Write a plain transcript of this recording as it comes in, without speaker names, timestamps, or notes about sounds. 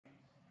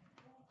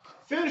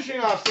Finishing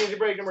off CNC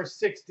break number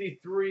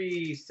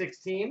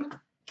 6316,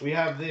 we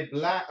have the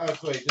black,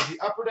 the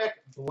Upper Deck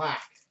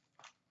black.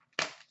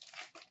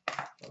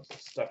 That was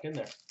stuck in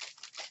there.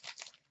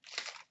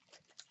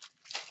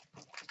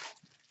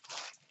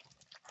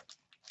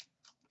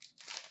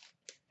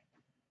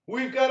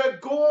 We've got a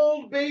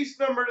gold base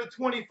number to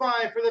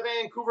 25 for the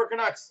Vancouver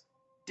Canucks,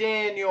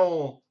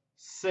 Daniel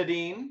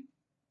Sedin.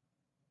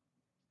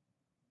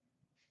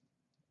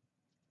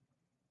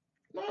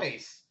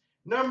 Nice.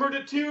 Number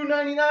to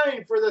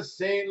 299 for the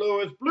St.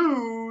 Louis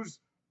Blues,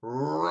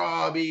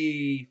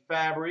 Robbie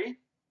Fabry.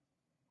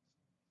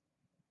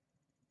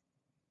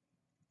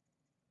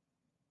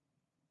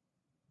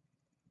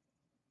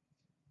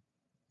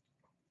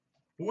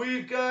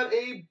 We've got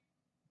a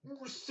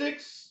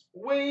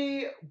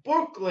 6-way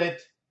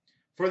booklet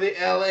for the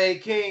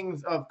LA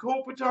Kings of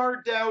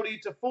Kopitar,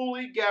 Doughty,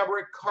 Toffoli,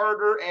 Gaborik,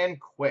 Carter, and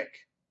Quick.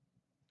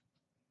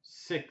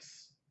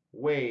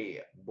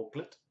 6-way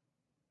booklet.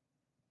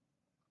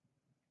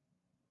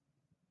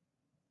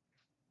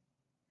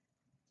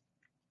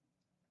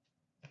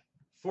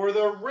 For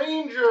the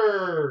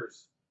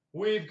Rangers,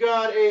 we've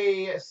got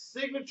a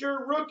signature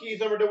rookies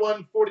number to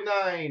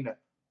 149,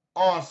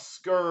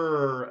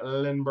 Oscar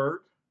Lindberg.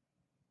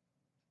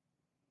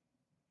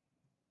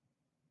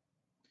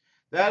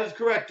 That is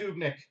correct,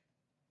 Dubnik.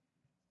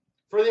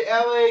 For the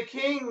LA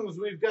Kings,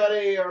 we've got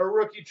a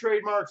rookie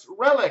trademarks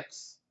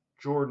relics,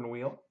 Jordan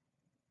Wheel.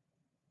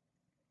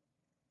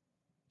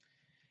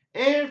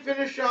 And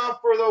finish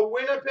off for the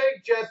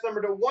Winnipeg Jets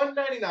number to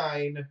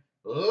 199,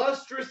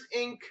 lustrous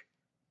ink,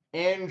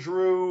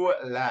 Andrew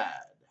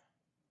Ladd.